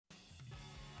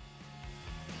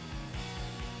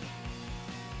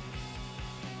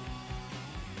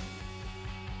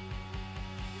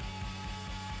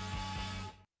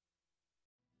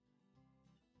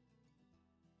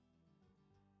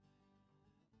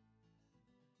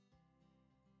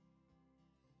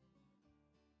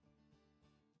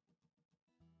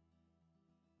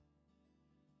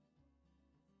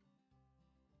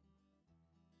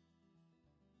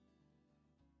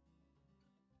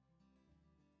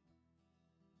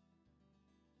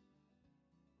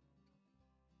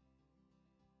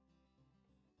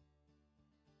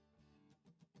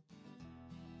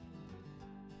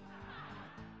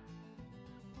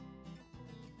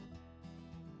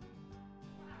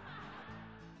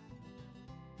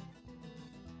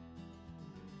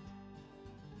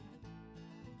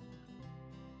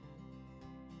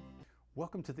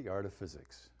Welcome to the Art of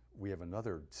Physics. We have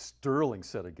another sterling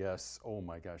set of guests. Oh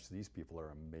my gosh, these people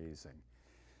are amazing.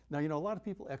 Now, you know, a lot of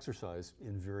people exercise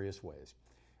in various ways.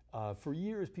 For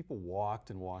years, people walked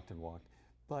and walked and walked.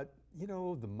 But, you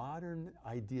know, the modern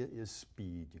idea is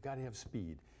speed. You got to have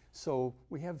speed. So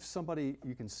we have somebody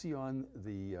you can see on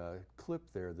the clip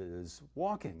there that is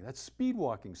walking. That's speed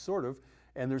walking, sort of.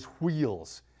 And there's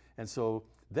wheels. And so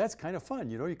that's kind of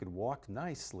fun. You know, you can walk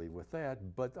nicely with that.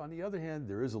 But on the other hand,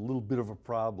 there is a little bit of a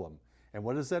problem. And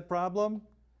what is that problem?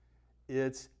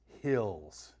 It's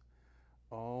hills.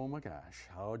 Oh my gosh,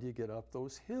 how do you get up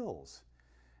those hills?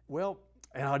 Well,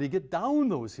 and how do you get down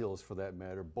those hills for that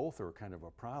matter? Both are kind of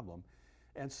a problem.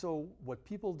 And so what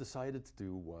people decided to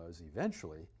do was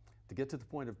eventually to get to the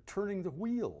point of turning the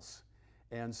wheels.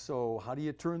 And so how do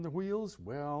you turn the wheels?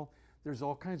 Well, there's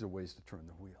all kinds of ways to turn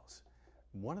the wheels.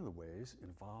 One of the ways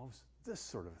involves this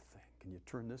sort of a thing. Can you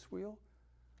turn this wheel?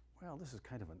 Well, this is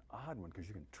kind of an odd one because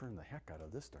you can turn the heck out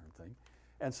of this darn thing.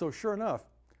 And so sure enough,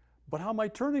 but how am I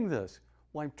turning this?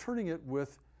 Well, I'm turning it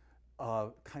with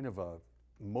kind of a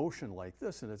motion like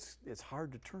this, and it's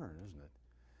hard to turn, isn't it?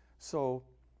 So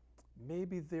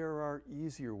maybe there are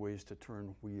easier ways to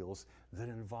turn wheels that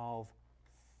involve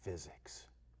physics.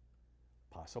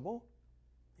 Possible?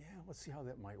 Yeah, let's see how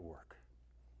that might work.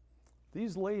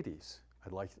 These ladies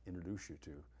I'd like to introduce you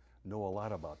to know a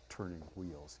lot about turning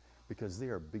wheels because they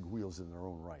are big wheels in their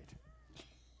own right.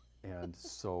 And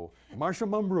so, Marcia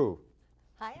Mumbrue,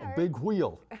 Hi, a Art. big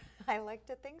wheel. I like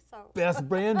to think so. Beth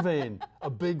Brandvain,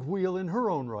 a big wheel in her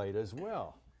own right as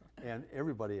well. And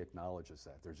everybody acknowledges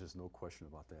that. There's just no question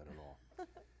about that at all.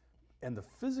 And the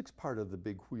physics part of the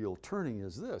big wheel turning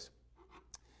is this.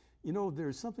 You know,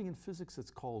 there's something in physics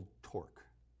that's called torque.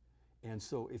 And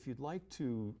so if you'd like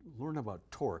to learn about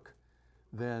torque,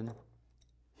 then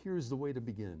here's the way to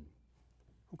begin.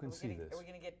 Who can see this? Are we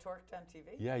going to get torqued on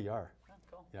TV? Yeah, you are. Oh,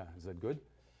 cool. Yeah, is that good?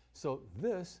 So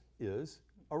this is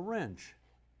a wrench.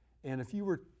 And if you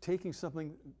were taking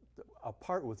something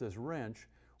apart with this wrench,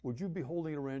 would you be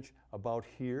holding a wrench about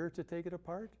here to take it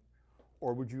apart?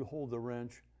 Or would you hold the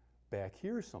wrench back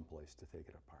here someplace to take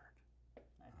it apart?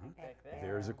 I think back there.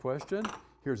 There's a question.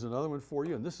 Here's another one for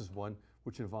you, and this is one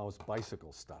which involves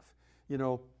bicycle stuff. You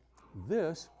know,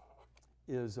 this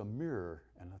is a mirror,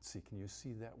 and let's see, can you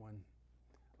see that one?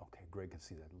 Okay, Greg can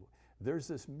see that. There's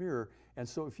this mirror, and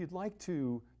so if you'd like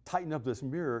to tighten up this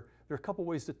mirror, there are a couple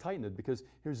ways to tighten it because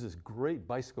here's this great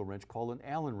bicycle wrench called an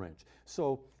Allen wrench.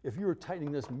 So if you were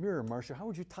tightening this mirror, Marcia, how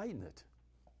would you tighten it?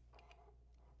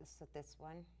 So this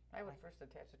one. I would first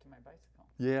attach it to my bicycle.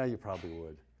 Yeah, you probably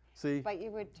would. See? But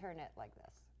you would turn it like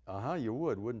this. Uh-huh, you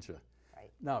would, wouldn't you? Right.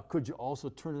 Now, could you also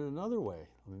turn it another way?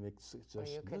 Let me make a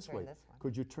suggestion you could this turn way. this one.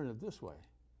 Could you turn it this way?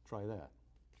 Try that.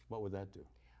 What would that do?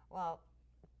 Well,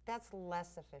 that's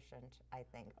less efficient, I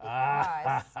think,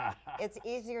 because it's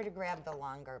easier to grab the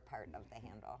longer part of the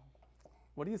handle.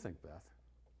 What do you think, Beth?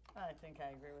 I think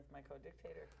I agree with my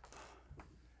co-dictator.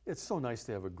 It's so nice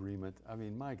to have agreement. I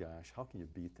mean, my gosh, how can you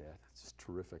beat that? It's just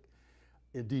terrific.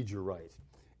 Indeed, you're right.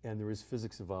 And there is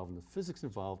physics involved, and the physics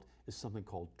involved is something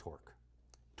called torque.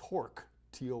 Torque,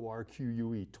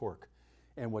 T-O-R-Q-U-E, torque.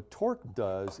 And what torque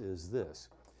does is this.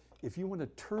 If you want to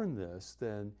turn this,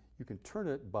 then you can turn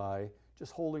it by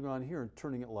just holding on here and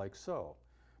turning it like so.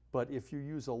 But if you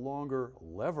use a longer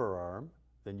lever arm,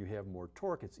 then you have more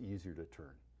torque, it's easier to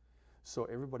turn. So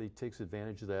everybody takes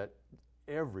advantage of that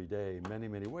every day, many,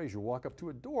 many ways. You walk up to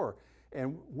a door,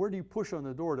 and where do you push on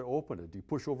the door to open it? Do you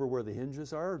push over where the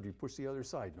hinges are, or do you push the other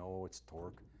side? No, it's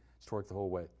torque. It's torque the whole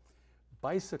way.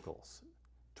 Bicycles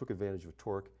took advantage of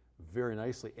torque very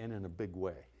nicely and in a big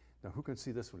way. Now, who can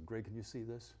see this one? Greg, can you see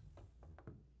this?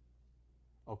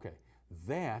 Okay,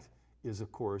 that is,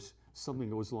 of course, something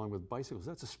that goes along with bicycles.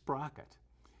 That's a sprocket.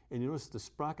 And you notice the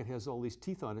sprocket has all these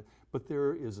teeth on it, but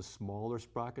there is a smaller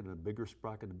sprocket and a bigger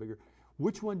sprocket and a bigger.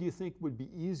 Which one do you think would be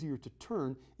easier to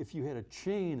turn if you had a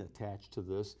chain attached to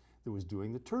this that was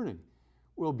doing the turning?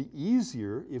 Well, it would be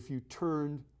easier if you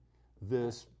turned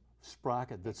this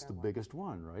sprocket that's the biggest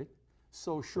one, right?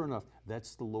 So sure enough,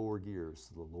 that's the lower gears.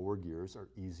 The lower gears are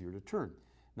easier to turn.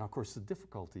 Now, of course, the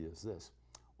difficulty is this.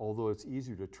 Although it's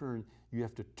easier to turn, you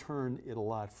have to turn it a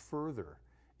lot further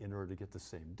in order to get the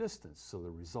same distance. So the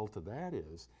result of that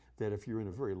is that if you're in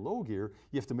a very low gear,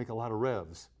 you have to make a lot of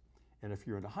revs. And if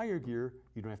you're in a higher gear,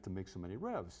 you don't have to make so many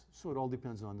revs. So it all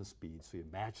depends on the speed. So you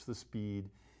match the speed.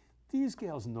 These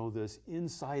gals know this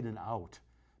inside and out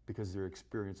because they're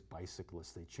experienced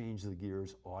bicyclists. They change the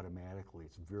gears automatically.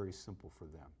 It's very simple for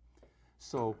them.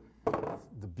 So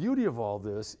the beauty of all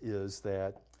this is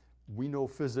that we know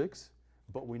physics,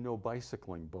 but we know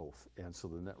bicycling both. And so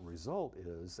the net result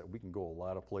is that we can go a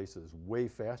lot of places way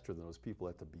faster than those people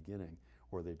at the beginning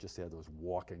where they just had those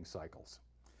walking cycles.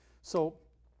 So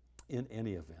in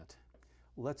any event,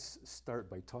 let's start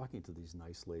by talking to these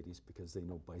nice ladies because they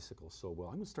know bicycles so well.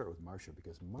 I'm going to start with Marcia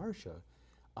because Marcia,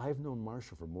 I've known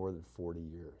Marcia for more than 40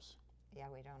 years. Yeah,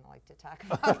 we don't like to talk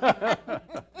about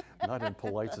it. Not in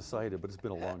polite society, but it's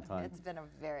been a long time. It's been a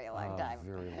very long time.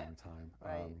 Very long time.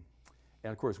 Right.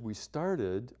 And of course, we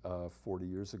started 40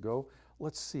 years ago.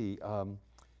 Let's see,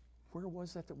 where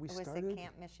was that we started? It was at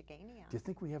Camp Michigania. Do you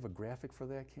think we have a graphic for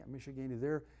that, Camp Michigania?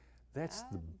 There, that's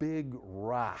the big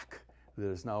rock that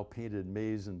is now painted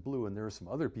maize and blue, and there are some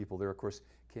other people there. Of course,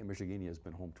 Camp Michigania has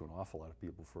been home to an awful lot of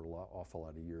people for an awful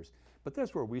lot of years. But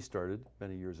that's where we started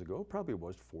many years ago, probably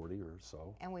was 40 or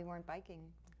so. And we weren't biking.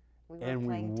 We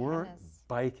weren't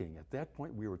biking. At that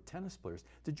point, we were tennis players.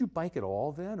 Did you bike at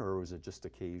all then, or was it just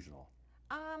occasional?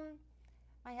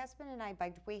 My husband and I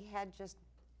biked. We had just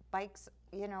bikes,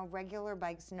 you know, regular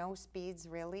bikes, no speeds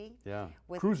really. Yeah,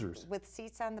 with, cruisers. With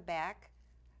seats on the back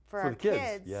for our our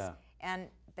kids. Yeah. And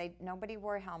nobody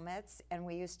wore helmets, and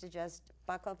we used to just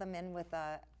buckle them in with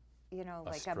a, you know,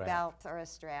 like strap. a belt or a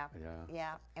strap. Yeah.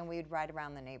 Yeah, and we'd ride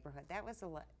around the neighborhood. That was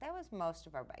most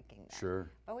of our biking then.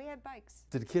 Sure. But we had bikes.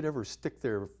 Did a kid ever stick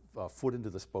their foot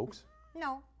into the spokes?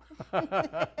 No,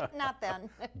 not then.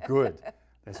 Good.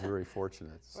 That's very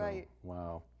fortunate. So, Right.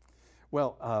 Wow.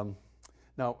 Well,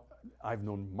 now I've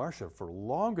known Marcia for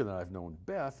longer than I've known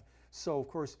Beth, so of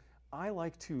course I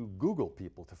like to Google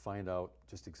people to find out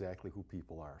just exactly who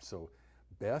people are. So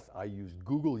Beth, I used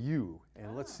Google You,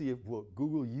 and let's see if we'll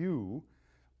Google You,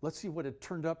 let's see what it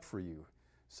turned up for you.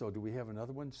 So do we have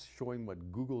another one showing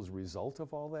what Google's result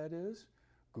of all that is?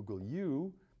 Google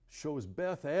You shows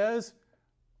Beth as,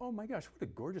 oh my gosh, what a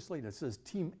gorgeous lady. It says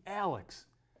Team Alex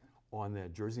on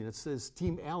that jersey, and it says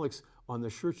Team Alex on the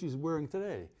shirt she's wearing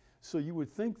today. So you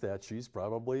would think that she's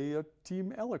probably a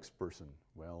Team Alex person.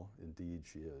 Well, indeed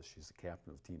she is. She's the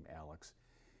captain of Team Alex,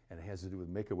 and it has to do with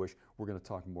Make-A-Wish. We're going to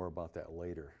talk more about that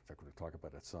later. In fact, we're going to talk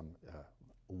about it at some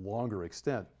longer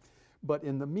extent. But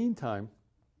in the meantime,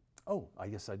 oh, I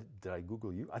guess did I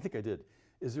Google You? I think I did.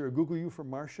 Is there a Google You for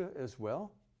Marcia as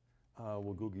well?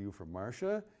 We'll Google You for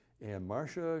Marcia, and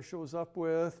Marcia shows up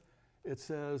with, it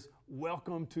says,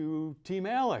 welcome to Team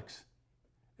Alex.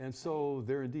 And so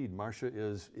there indeed, Marcia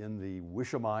is in the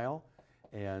Wish-A-Mile,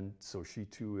 and so she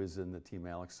too is in the Team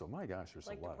Alex. So my gosh, there's a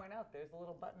lot. I'd like to point out there's a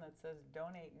little button that says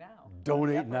donate now.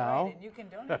 Donate on the upper now? right, and you can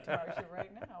donate to Marcia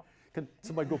right now. Can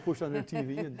somebody go push on their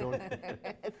TV and donate?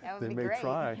 That would They be may great.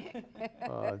 try.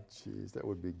 Oh, geez, that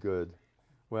would be good.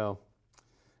 Well,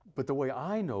 but the way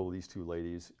I know these two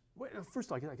ladies, well,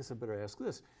 first I guess I better ask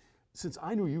this. Since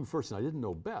I knew you first and I didn't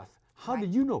know Beth, how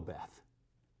did you know Beth?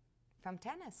 From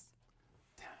tennis.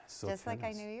 So Just like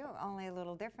I tennis. knew you, only a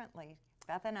little differently.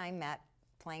 Beth and I met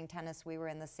playing tennis. We were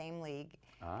in the same league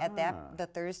at the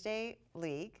Thursday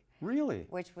League, Really?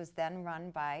 which was then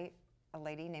run by a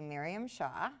lady named Miriam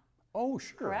Shaw. Oh,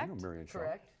 sure. I know Correct? Marion Shaw.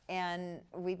 Correct. And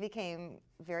we became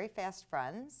very fast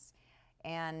friends.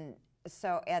 And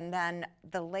then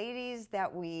the ladies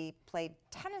that we played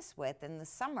tennis with in the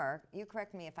summer, you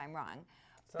correct me if I'm wrong,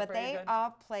 So but far you're they good?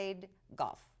 all played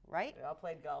golf, right? We all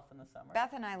played golf in the summer.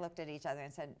 Beth and I looked at each other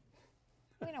and said,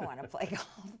 we don't want to play golf.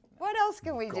 What else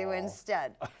can we do Golf.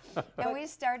 instead? And we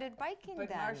started biking But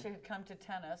then. Marcia had come to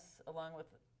tennis along with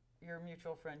your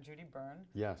mutual friend Judy Byrne,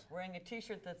 Yes. wearing a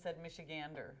T-shirt that said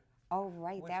Michigander, Oh,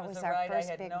 right. which That was was a our ride first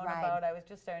I had big known ride. about. I was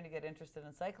just starting to get interested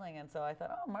in cycling, and so I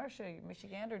thought, oh, Marcia,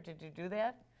 Michigander, did you do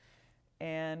that?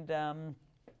 And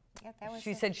Yeah, that was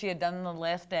she the- said she had done the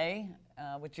last day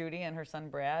with Judy and her son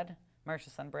Brad,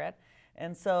 Marcia's son Brad.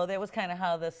 And so that was kind of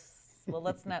how this, well,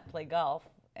 let's not play golf.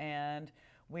 And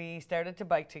we started to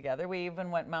bike together. We even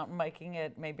went mountain biking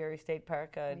at Mayberry State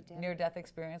Park, a We did. near-death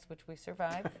experience, which we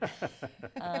survived.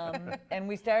 And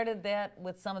we started that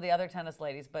with some of the other tennis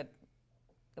ladies, but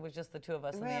it was just the two of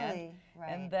us in the end. Really? Right.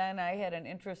 And then I had an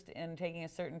interest in taking a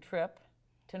certain trip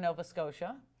to Nova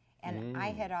Scotia. And I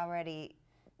had already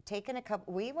taken a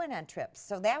couple, we went on trips.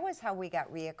 So that was how we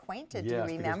got reacquainted, do Yes,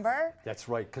 you because- remember? That's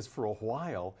right, because for a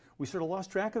while, we sort of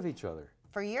lost track of each other.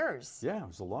 For years. Yeah, it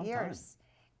was a long Years.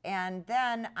 And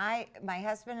then my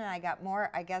husband and I got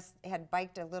more, I guess, had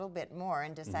biked a little bit more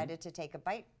and decided to take a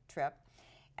bike trip.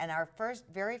 And our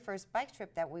very first bike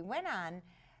trip that we went on,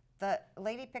 the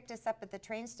lady picked us up at the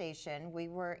train station. We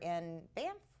were in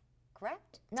Banff,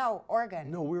 correct? No, Oregon.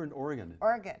 time. No, we were in Oregon.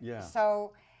 Oregon. Yeah.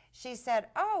 So she said,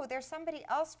 oh, there's somebody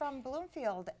else from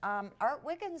Bloomfield, Art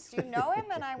Wiggins, do you know him?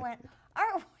 And I went,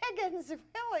 Art Wiggins,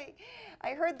 really?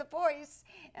 I heard the voice,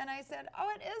 and I said,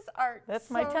 oh, it is Art. That's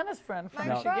my So tennis friend from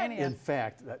my Now, friend- Michigan. in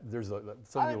fact, there's something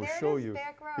that will there it show is, you,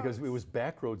 Back because it Roads. was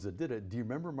Backroads that did it. Do you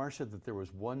remember, Marcia, that there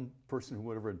was one person who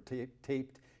went over and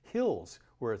taped Hills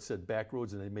where it said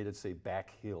Backroads and they made it say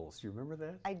Back Hills? Do you remember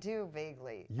that? I do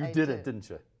vaguely. You I did do. it, didn't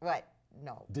you? What?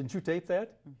 No. Didn't you tape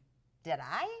that? Did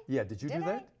I? Yeah, did you do Did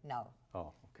that? I? No.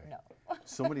 Oh, okay. No.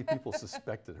 So many people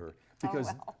suspected her because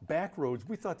well. back roads,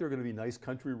 we thought they were going to be nice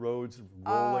country roads,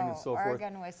 rolling and Oh, so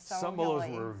Oregon forth. was so Some hilly.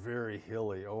 of those were very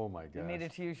hilly. Oh my You gosh.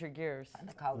 needed to use your gears. On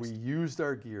the coast. We used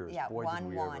our gears. yeah, Boy, did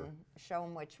we one. ever. Show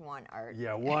them which one, Art.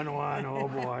 Yeah, one. Oh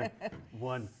boy,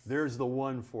 one. There's the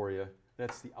one for you.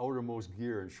 That's the outermost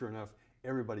gear, and sure enough,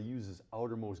 everybody uses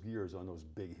outermost gears on those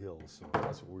big hills. So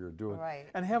that's what we were doing, Right.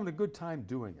 and having a good time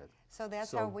doing it. So that's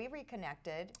So- how we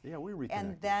reconnected. Yeah, we reconnected.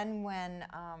 And then when,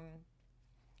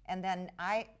 and then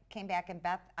I came back and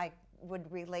Beth, I would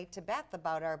relate to Beth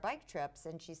about our bike trips,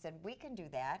 and she said we can do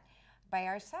that by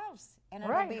ourselves, and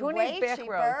it'll Right, be who way needs back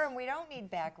cheaper, roads? and we don't need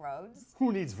back roads.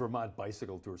 Who needs Vermont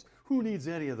bicycle tours? Who needs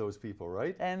any of those people,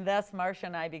 right? And thus, Marcia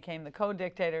and I became the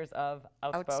co-dictators of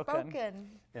Outspoken.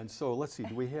 And so let's see,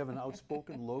 do we have an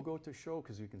Outspoken logo to show?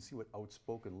 Because you can see what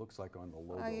Outspoken looks like on the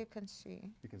logo. Oh, you can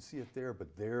see. You can see it there, but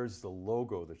there's the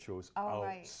logo that shows Oh,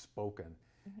 right. Outspoken.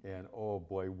 And oh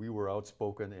boy, we were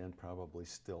outspoken and probably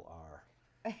still are.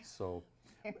 So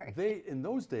in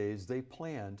those days, they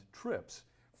planned trips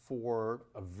for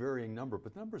a varying number,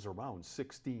 but numbers around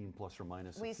 16 plus or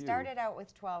minus a We few. started out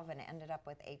with 12 and ended up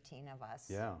with 18 of us.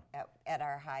 Yeah. At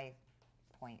our high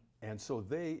point. And so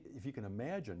they, if you can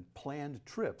imagine, planned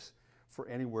trips for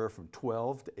anywhere from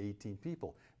 12 to 18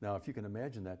 people. Now, if you can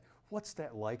imagine that, what's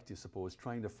that like, do you suppose,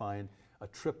 trying to find a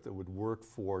trip that would work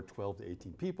for 12 to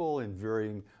 18 people in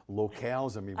varying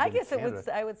locales? I mean, I in guess Canada,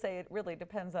 I would say it really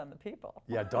depends on the people.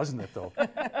 Yeah, doesn't it though?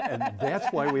 And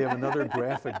that's why we have another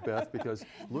graphic, Beth, because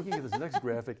looking at this next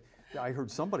graphic, I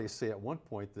heard somebody say at one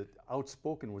point that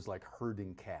Outspoken was like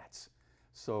herding cats.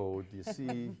 So do you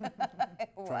see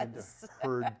trying to was.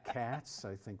 herd cats?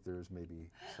 I think there's maybe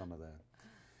some of that.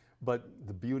 But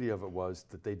the beauty of it was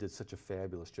that they did such a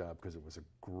fabulous job because it was a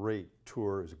great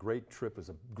tour, it was a great trip, it was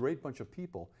a great bunch of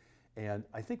people. And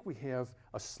I think we have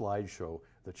a slideshow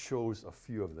that shows a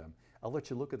few of them. I'll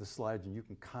let you look at the slides and you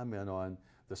can comment on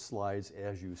the slides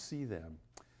as you see them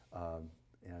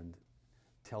and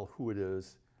tell who it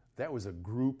is. That was a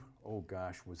group, oh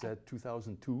gosh, was that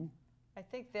 2002? I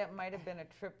think that might have been a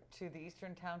trip to the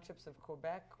eastern townships of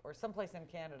Quebec or someplace in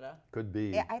Canada, Could be.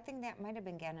 Yeah, I think that might have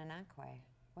been Gananoque.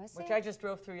 Was which it? I just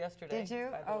drove through yesterday. Did you?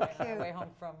 By the Oh, way, on cute. my way home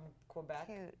from Quebec.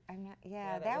 Cute. I'm not. Yeah,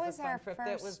 Yeah, that was a fun our trip. first.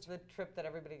 That was the trip that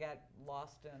everybody got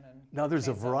lost in. And Now there's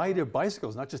a changed up variety for. of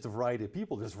bicycles, not just a variety of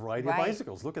people, there's a variety Right. of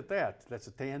bicycles. Look at that, that's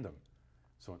a tandem.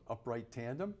 So an upright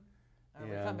tandem. A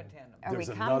and recumbent tandem. A there's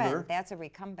recumbent. another That's a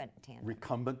recumbent tandem.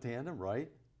 recumbent tandem, right?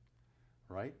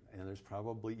 Right, and there's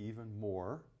probably even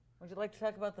more. Would you like to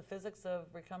talk about the physics of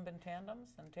recumbent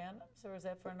tandems, or is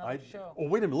that for another show? Oh,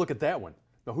 wait a minute, look at that one.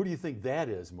 Now who do you think that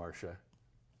is, Marcia?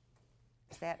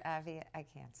 Is that Avi? I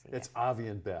can't see It's it. Avi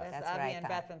and Beth. That's That's what I Avi and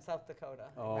thought. Beth in South Dakota.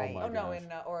 Oh Right. my Oh, no, gosh.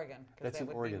 in Oregon. 'Cause That's that in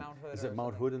would Oregon. Be Mount Hood Is or it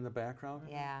Mount something. Hood in the background?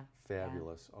 Yeah.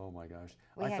 Fabulous. Oh my gosh.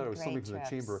 We I had thought it was something great from the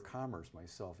Chamber of trips. Commerce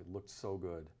myself. It looked so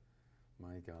good.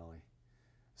 My golly.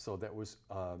 So that was,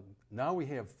 now we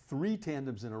have 3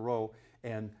 tandems in a row,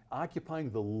 and occupying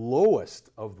the lowest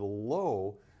of the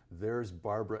low, there's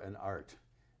Barbara and Art.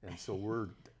 And so we're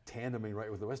tandeming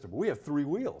right with the rest of them. We have 3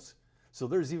 wheels. So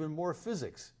there's even more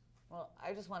physics. Well,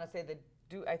 I just want to say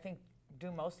that I think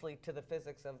due mostly to the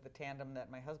physics of the tandem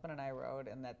that my husband and I rode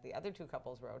and that the other 2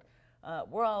 couples rode.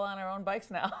 We're all on our own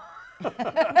bikes now.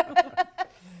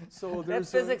 So That's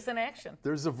there's physics in action.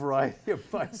 There's a variety of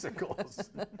bicycles.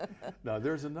 Now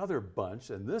there's another bunch,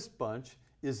 and this bunch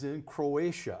is in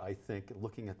Croatia, I think,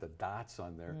 looking at the dots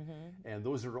on there. And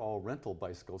those are all rental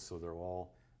bicycles, so they're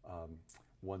all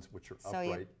ones which are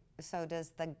upright. So does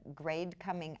the grade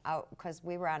coming out? Because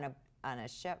we were on a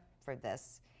ship for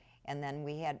this, and then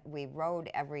we rode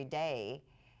every day,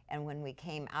 and when we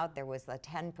came out, there was a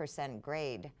 10%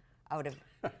 grade. Out of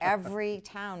every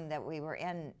town that we were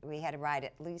in, we had to ride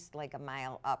at least like a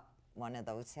mile up one of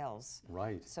those hills.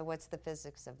 Right. So what's the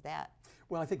physics of that?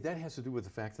 Well, I think that has to do with the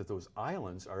fact that those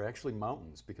islands are actually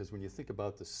mountains, because when you think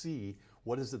about the sea,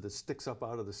 what is it that sticks up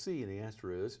out of the sea? And the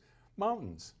answer is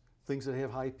mountains, things that have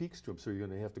high peaks to them. So you're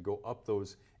going to have to go up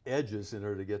those edges in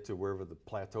order to get to wherever the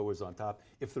plateau is on top,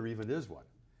 if there even is one.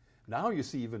 Now you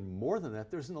see even more than that.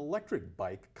 There's an electric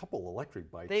bike, a couple electric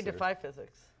bikes. They there. defy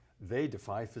physics. They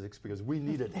defy physics because we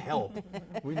needed help.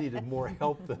 We needed more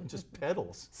help than just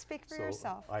pedals. Speak for So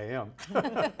yourself. I am.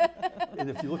 And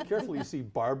if you look carefully, you see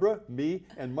Barbara, me,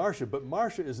 and Marcia. But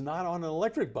Marcia is not on an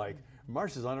electric bike.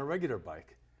 Marcia's on a regular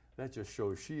bike. That just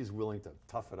shows she's willing to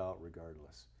tough it out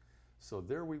regardless. So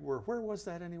there we were. Where was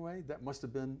that anyway? That must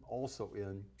have been also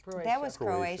in Croatia. That was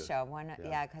Croatia. Croatia. Yeah.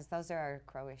 Yeah, because those are our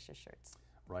Croatia shirts.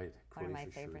 Right. One of my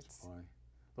Croatia shirts. favorites. Boy,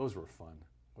 those were fun.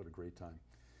 What a great time.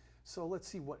 So let's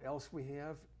see what else we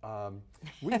have.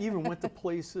 We even went to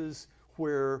places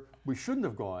where we shouldn't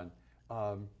have gone.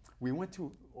 We went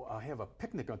to have a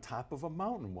picnic on top of a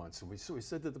mountain once. And we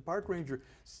said to the park ranger,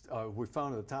 we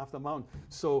found at the top of the mountain,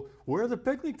 so where are the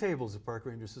picnic tables? The park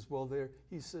ranger says, well, there.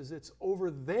 He says, it's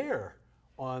over there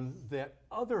on that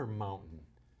other mountain.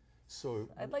 So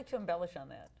I'd like to embellish on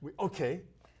that. okay.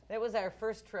 That was our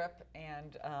first trip,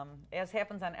 and as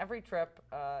happens on every trip,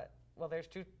 well, there's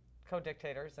two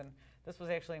co-dictators, and this was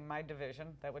actually my division.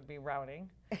 That would be routing.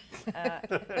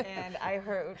 And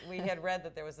we had read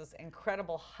that there was this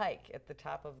incredible hike at the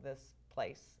top of this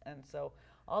place, and so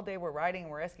all day we're riding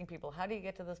and we're asking people, how do you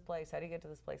get to this place? How do you get to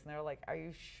this place? And they're like, are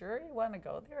you sure you want to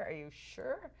go there? Are you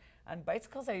sure? On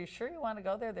bicycles, are you sure you want to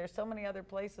go there? There's so many other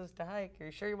places to hike. Are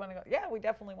you sure you want to go? Yeah, we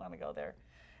definitely want to go there.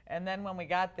 And then when we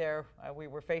got there, we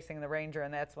were facing the ranger,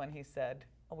 and that's when he said,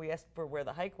 we asked for where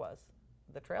the hike was,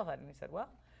 the trailhead, and he said, well,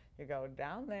 you go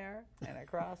down there and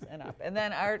across and up. And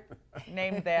then Art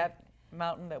named that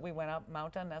mountain that we went up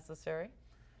Mount Unnecessary.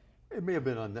 It may have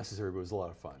been unnecessary, but it was a lot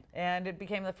of fun. And it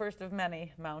became the first of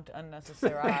many Mount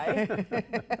Unnecessary.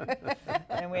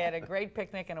 And we had a great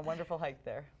picnic and a wonderful hike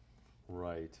there.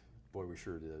 Right. Boy, we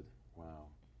sure did. Wow.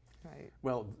 Right.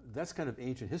 Well, that's kind of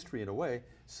ancient history in a way.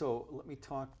 So let me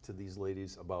talk to these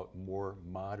ladies about more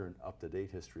modern, up-to-date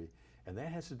history. And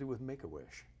that has to do with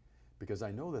Make-A-Wish. Because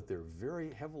I know that they're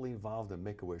very heavily involved in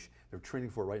Make-A-Wish. They're training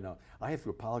for it right now. I have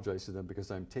to apologize to them because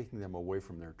I'm taking them away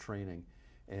from their training.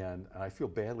 And I feel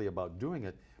badly about doing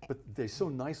it, but they so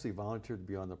nicely volunteered to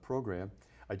be on the program.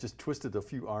 I just twisted a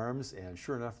few arms, and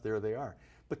sure enough, there they are.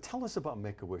 But tell us about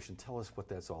Make-A-Wish and tell us what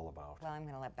that's all about. Well, I'm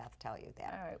going to let Beth tell you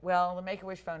that. All right. Well, the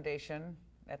Make-A-Wish Foundation,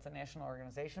 that's a national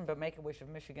organization, but Make-A-Wish of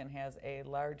Michigan has a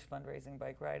large fundraising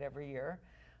bike ride every year.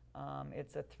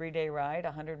 It's a 3-day ride,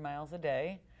 100 miles a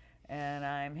day. And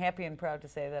I'm happy and proud to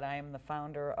say that I am the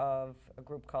founder of a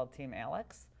group called Team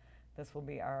Alex. This will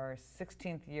be our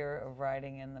 16th year of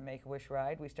riding in the Make-A-Wish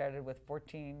ride. We started with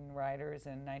 14 riders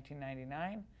in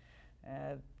 1999.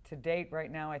 To date, right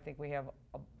now, I think we have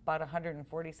about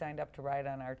 140 signed up to ride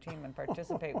on our team and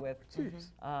participate with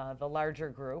the larger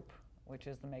group, which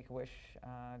is the Make-A-Wish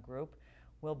group.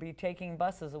 We'll be taking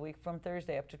buses a week from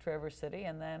Thursday up to Traverse City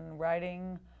and then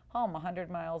riding home 100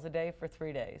 miles a day for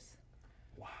 3 days.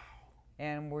 Wow.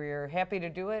 And we're happy to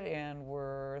do it, and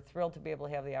we're thrilled to be able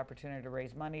to have the opportunity to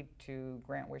raise money to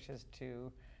grant wishes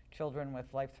to children with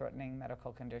life-threatening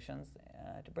medical conditions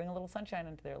to bring a little sunshine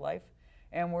into their life.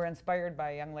 And we're inspired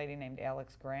by a young lady named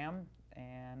Alex Graham,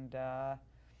 and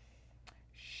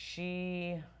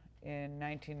she, in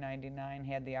 1999,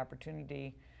 had the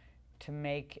opportunity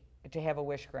to have a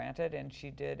wish granted, and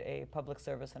she did a public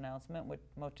service announcement, which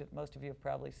most of you have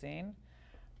probably seen,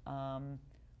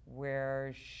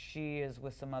 where she is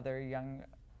with some other young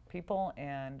people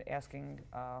and asking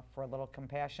for a little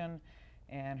compassion.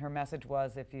 And her message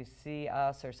was, if you see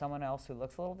us or someone else who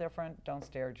looks a little different, don't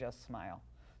stare, just smile.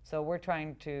 So we're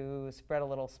trying to spread a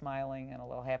little smiling and a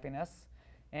little happiness.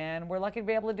 And we're lucky to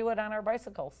be able to do it on our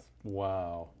bicycles.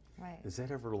 Wow. Right. Is that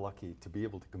ever lucky to be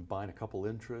able to combine a couple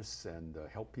interests and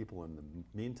help people in the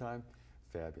meantime?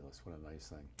 Fabulous. What a nice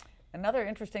thing. Another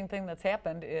interesting thing that's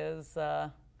happened is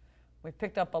we've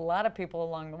picked up a lot of people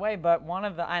along the way, but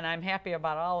and I'm happy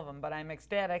about all of them, but I'm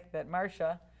ecstatic that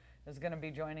Marcia is going to be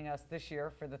joining us this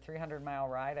year for the 300-mile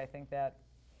ride. I think that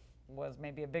was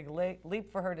maybe a big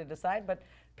leap for her to decide, but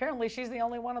apparently she's the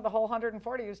only one of the whole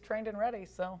 140 who's trained and ready,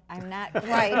 so. I'm not,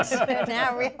 right,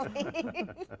 not really.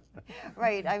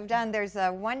 Right, there's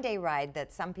a one-day ride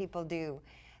that some people do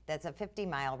that's a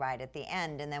 50-mile ride at the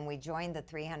end, and then we join the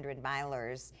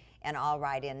 300-milers and all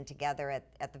ride in together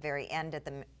at the very end at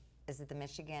the, is it the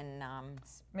Michigan?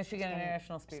 Michigan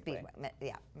International Speedway.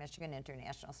 Yeah, Michigan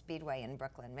International Speedway in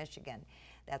Brooklyn, Michigan.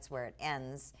 That's where it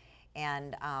ends.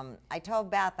 And I told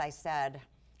Beth, I said,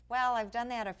 well, I've done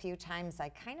that a few times. I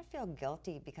kind of feel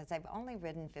guilty because I've only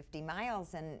ridden 50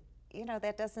 miles, and you know,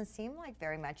 that doesn't seem like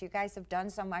very much. You guys have done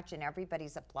so much, and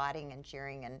everybody's applauding and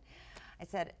cheering, and I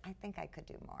said, I think I could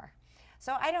do more.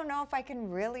 So I don't know if I can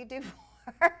really do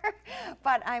more,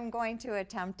 but I'm going to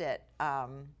attempt it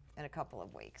in a couple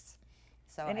of weeks.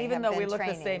 So And I even have though we been look the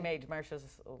training. same age,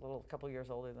 Marcia's a couple years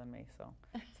older than me, so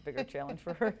it's a bigger challenge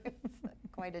for her.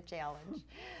 Quite a challenge.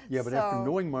 Yeah, but after So-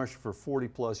 knowing Marcia for 40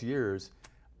 plus years,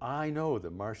 I know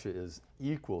that Marcia is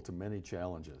equal to many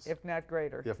challenges, If not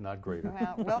greater. if not greater.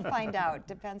 Well, we'll find out.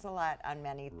 Depends a lot on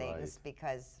many things Right.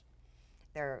 because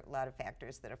there are a lot of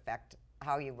factors that affect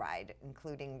how you ride,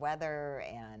 including weather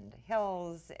and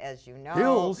hills, as you know.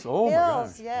 Hills? Oh, my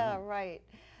Hills, gosh. yeah, right.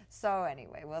 So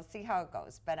anyway, we'll see how it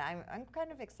goes. But I'm kind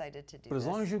of excited to do But this. as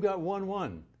long as you got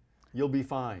 1-1, you'll be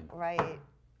fine. Right.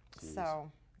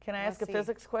 So Can I We'll ask a see.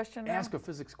 physics question now? Ask a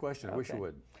physics question. I wish you Okay.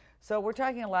 would. So we're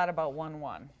talking a lot about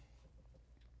 1-1.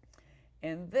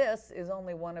 And this is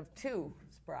only one of 2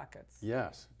 sprockets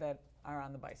Yes, that are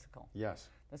on the bicycle. yes.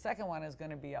 The second one is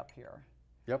going to be up here.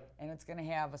 Yep, And it's going to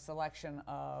have a selection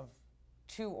of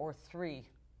 2 or 3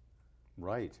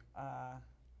 right.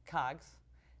 cogs.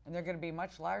 And they're going to be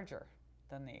much larger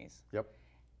than these. Yep.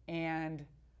 And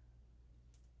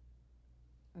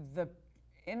the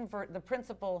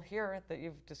principle here that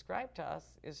you've described to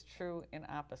us is true in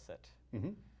opposite. Mm-hmm.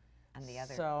 on the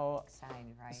other So, side,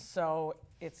 right? so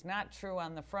it's not true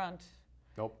on the front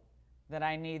Nope. that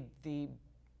I need the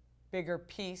bigger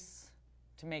piece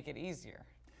to make it easier.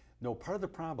 No, part of the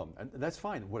problem, and that's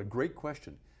fine. What a great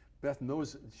question. Beth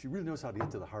knows, she really knows how to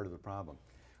get to the heart of the problem.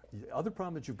 The other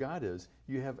problem that you've got is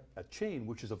you have a chain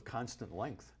which is of constant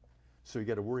length. So you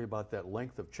got to worry about that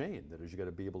length of chain. That is, you got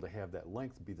to be able to have that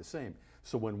length be the same.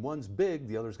 So when one's big,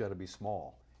 the other's got to be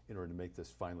small in order to make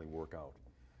this finally work out.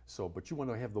 So, but you want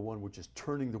to have the one which is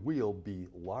turning the wheel be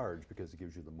large because it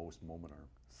gives you the most moment arm.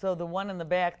 So the one in the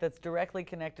back that's directly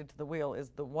connected to the wheel is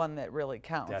the one that really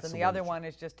counts. That's And the the one other that one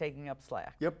is just taking up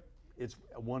slack. Yep, it's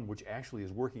one which actually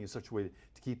is working in such a way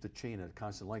to keep the chain at a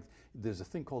constant length. There's a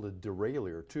thing called a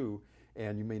derailleur too,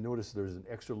 and you may notice there's an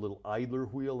extra little idler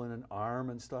wheel and an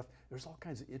arm and stuff. There's all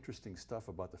kinds of interesting stuff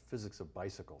about the physics of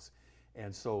bicycles.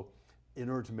 And so in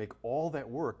order to make all that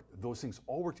work, those things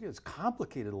all work together. It's a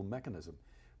complicated little mechanism.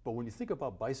 But when you think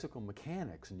about bicycle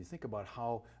mechanics and you think about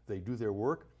how they do their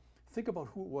work, think about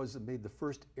who it was that made the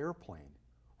first airplane.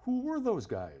 Who were those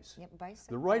guys? Yep,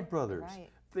 bicycle. The Wright brothers. Right.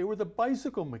 They were the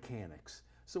bicycle mechanics.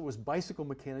 So it was bicycle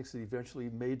mechanics that eventually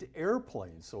made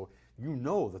airplanes. So you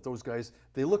know that those guys,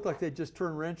 they look like they just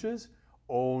turn wrenches.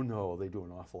 Oh no, they do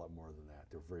an awful lot more than that.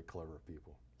 They're very clever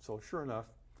people. So sure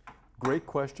enough, great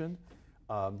question.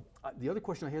 The other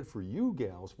question I had for you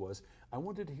gals was, I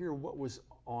wanted to hear what was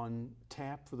on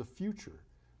tap for the future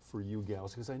for you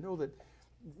gals, because I know that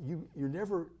you're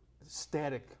never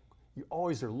static. You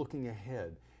always are looking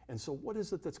ahead. And so what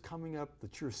is it that's coming up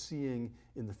that you're seeing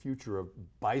in the future of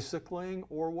bicycling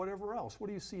or whatever else? What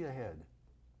do you see ahead?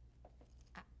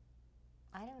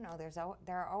 I don't know.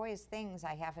 There are always things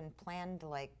I haven't planned.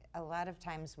 Like a lot of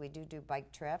times we do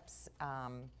bike trips.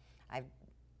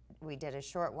 We did a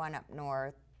short one up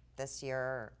north this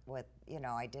year with,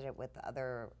 I did it with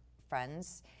other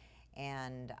friends,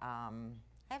 and I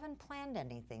haven't planned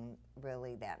anything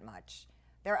really that much.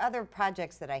 There are other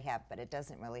projects that I have, but it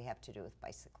doesn't really have to do with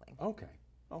bicycling. Okay.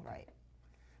 Right.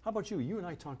 How about you? You and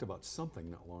I talked about something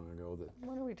not long ago that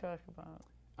What are we talking about?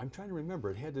 I'm trying to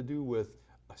remember. It had to do with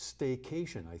a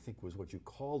staycation, I think was what you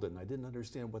called it, and I didn't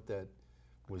understand what that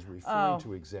was referring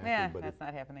to exactly. Yeah, but that's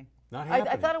not happening. not I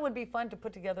happening. thought it would be fun to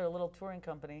put together a little touring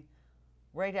company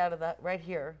right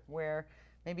here, where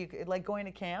maybe you could, like going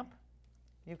to camp,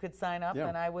 you could sign up, Yeah.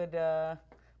 and I would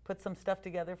put some stuff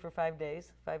together for 5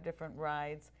 days, 5 different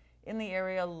rides in the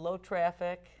area, low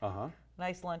traffic,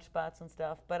 nice lunch spots and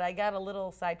stuff. But I got a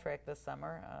little sidetracked this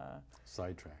summer.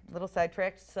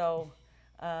 Sidetracked. So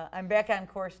I'm back on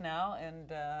course now,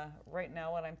 and right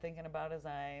now what I'm thinking about is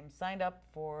I'm signed up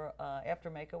for, after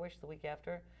Make-A-Wish, the week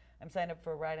after, I'm signed up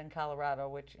for a ride in Colorado,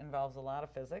 which involves a lot of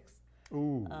physics.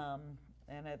 Ooh.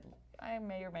 And I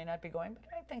may or may not be going, but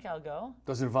I think I'll go.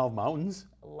 Does it involve mountains?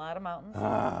 A lot of mountains.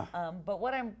 But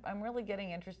what I'm really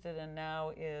getting interested in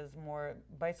now is more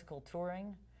bicycle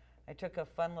touring. I took a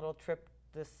fun little trip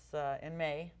in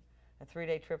May, a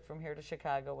 3-day trip from here to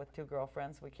Chicago with 2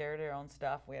 girlfriends. We carried our own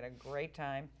stuff. We had a great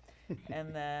time.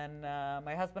 And then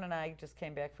my husband and I just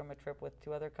came back from a trip with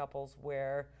 2 other couples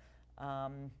where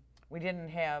we didn't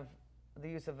have the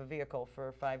use of a vehicle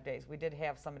for 5 days. We did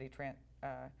have somebody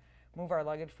move our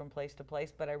luggage from place to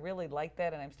place, but I really like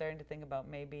that, and I'm starting to think about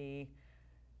maybe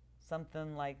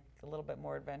something like a little bit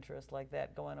more adventurous like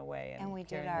that, going away and we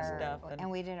did carrying our the stuff.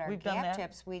 we did our we've done gap that.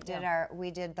 trips. We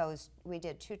Yeah.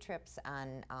 did 2 trips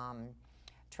on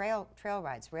trail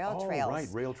rides, rail Oh, trails. right,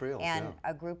 rail trails, And yeah.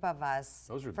 a group of us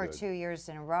Those are for good. 2 years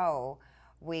in a row,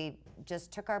 we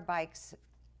just took our bikes.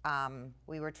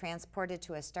 We were transported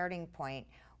to a starting point.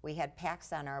 We had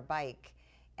packs on our bike,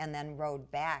 and then rode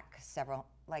back several,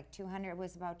 like 200, it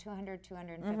was about 200,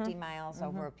 250 miles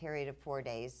over a period of 4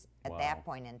 days at that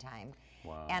point in time.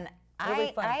 Wow. And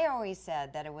Really fun. I always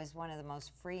said that it was one of the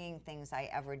most freeing things I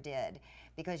ever did,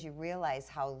 because you realize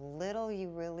how little you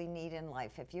really need in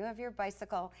life. If you have your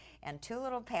bicycle and 2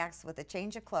 little packs with a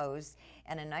change of clothes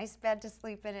and a nice bed to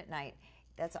sleep in at night,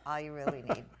 that's all you really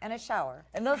need, and a shower.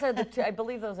 And those are the two, I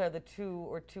believe those are the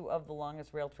two of the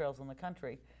longest rail trails in the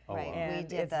country. Oh, Right. wow. We And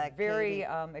did it's the very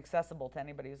Katy. accessible to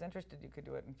anybody who's interested. You could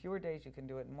do it in fewer days, you can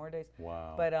do it in more days.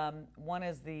 Wow. But one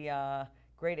is the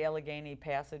Great Allegheny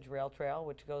Passage Rail Trail,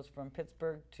 which goes from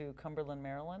Pittsburgh to Cumberland,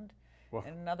 Maryland. Wow.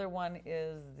 And another one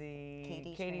is the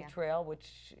Katy Katy Trail. Trail,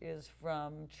 which is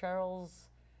from Charles,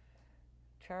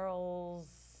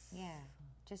 Yeah,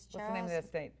 just what's Charles. the name of that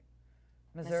state?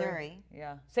 Missouri.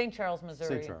 Yeah, St. Charles,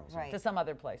 Missouri. St. Charles. Right. To some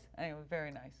other place. Anyway, very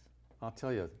nice. I'll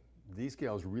tell you, these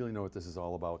gals really know what this is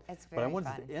all about. It's But I very wanted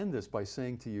fun. to end this by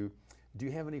saying to you, do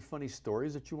you have any funny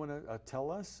stories that you want to tell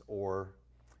us, or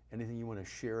anything you want to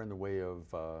share in the way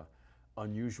of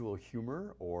unusual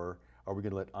humor, or are we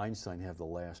going to let Einstein have the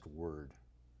last word?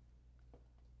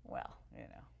 Well, you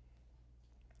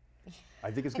know.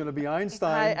 I think it's going to be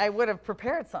Einstein. I would have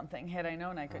prepared something had I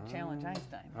known I could challenge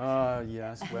Einstein.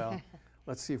 Yes, well,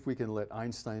 let's see if we can let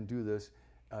Einstein do this.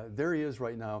 There he is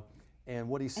right now. And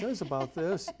what he says about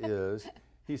this is,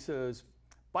 he says,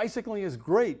 bicycling is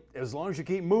great as long as you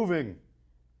keep moving.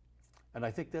 And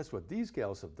I think that's what these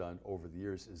gals have done over the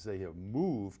years, is they have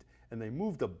moved, and they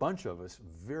moved a bunch of us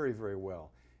very, very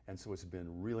well. And so it's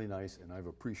been really nice, and I've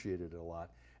appreciated it a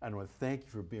lot. And I want to thank you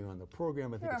for being on the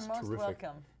program. I think You're it's most terrific.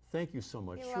 welcome. Thank you so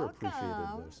much. You're Sure appreciated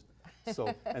welcome. this.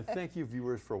 So, and thank you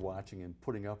viewers for watching and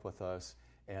putting up with us.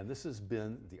 And this has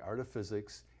been The Art of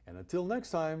Physics. And until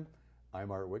next time,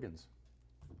 I'm Art Wiggins.